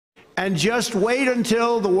And just wait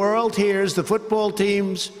until the world hears the football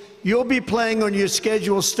teams you'll be playing on your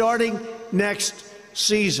schedule starting next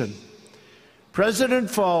season. President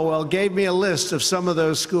Falwell gave me a list of some of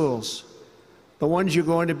those schools, the ones you're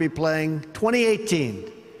going to be playing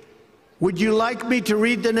 2018. Would you like me to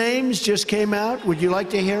read the names? Just came out. Would you like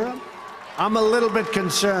to hear them? I'm a little bit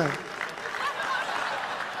concerned.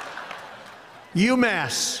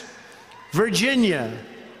 UMass, Virginia,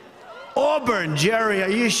 Auburn. Jerry, are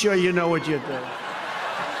you sure you know what you're doing?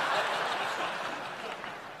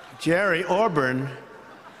 Jerry, Auburn.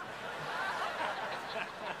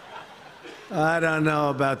 I don't know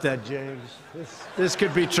about that, James. This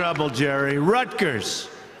could be trouble, Jerry. Rutgers,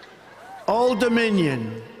 Old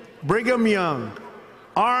Dominion, Brigham Young,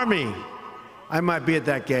 Army. I might be at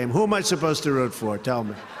that game. Who am I supposed to root for? Tell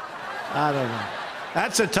me. I don't know.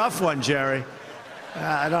 That's a tough one, Jerry.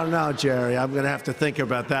 I don't know, Jerry. I'm going to have to think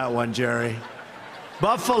about that one, Jerry.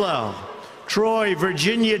 Buffalo, Troy,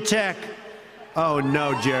 Virginia Tech. Oh,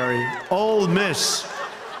 no, Jerry. Ole Miss.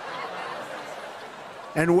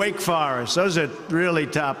 And Wake Forest. Those are really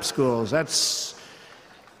top schools. That's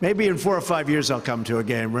maybe in 4 or 5 years I'll come to a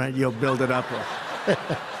game, right? You'll build it up.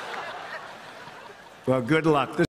 Well, good luck.